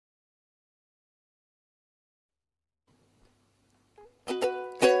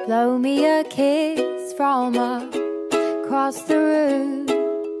Blow me a kiss from across the room.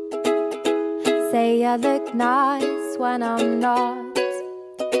 Say I look nice when I'm not,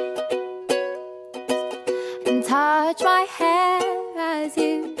 and touch my hair as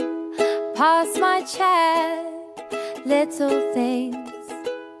you pass my chair. Little things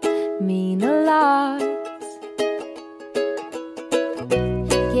mean a lot.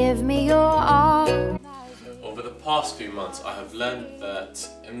 Give me your arm. Over the past few months, I have learned that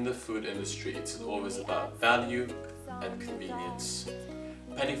in the food industry, it's always about value and convenience.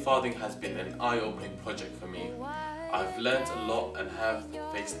 Penny farthing has been an eye-opening project for me. I've learned a lot and have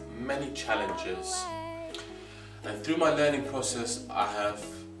faced many challenges. And through my learning process, I have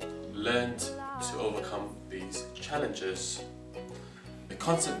learned to overcome these challenges. The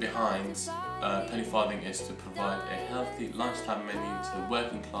concept behind Penny farthing is to provide a healthy lunchtime menu to the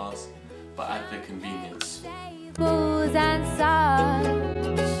working class, but at their convenience. And such,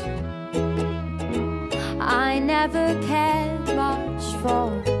 I never cared much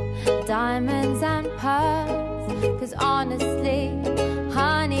for diamonds and pearls, 'cause honestly,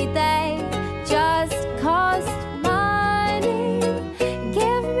 honey, they just cost money.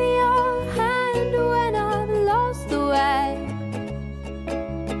 Give me your hand when I've lost the way.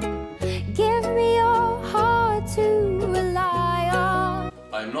 Give me your heart to rely on.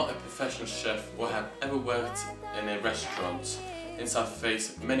 I'm not a professional chef or have ever worked in a restaurant, hence I've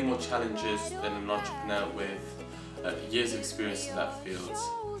faced many more challenges than an entrepreneur with years of experience in that field.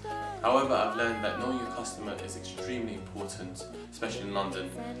 However, I've learned that knowing your customer is extremely important, especially in London,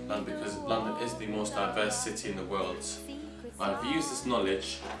 because London is the most diverse city in the world. I've used this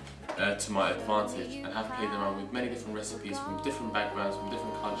knowledge to my advantage and have played around with many different recipes from different backgrounds, from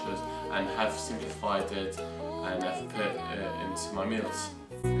different cultures, and have simplified it and have put it into my meals.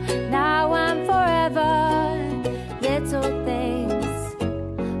 Now and forever, little things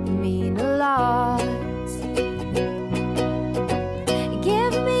mean a lot.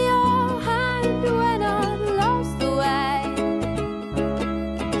 Give me your hand when I've lost the way.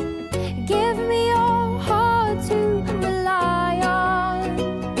 Give me your heart to rely on.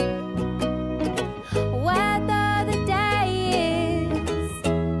 Whether the day is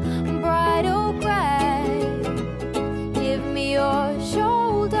bright or grey, give me your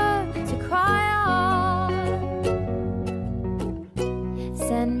shoulder to cry on.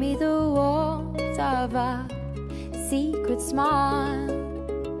 Send me the warmth of a secret smile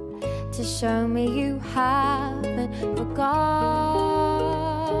to show me you haven't forgot.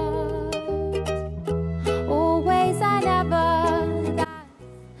 Always, I never.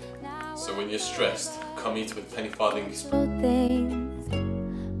 So when you're stressed, come eat with Penny farthing. Things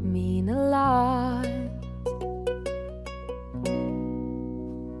mean a lot.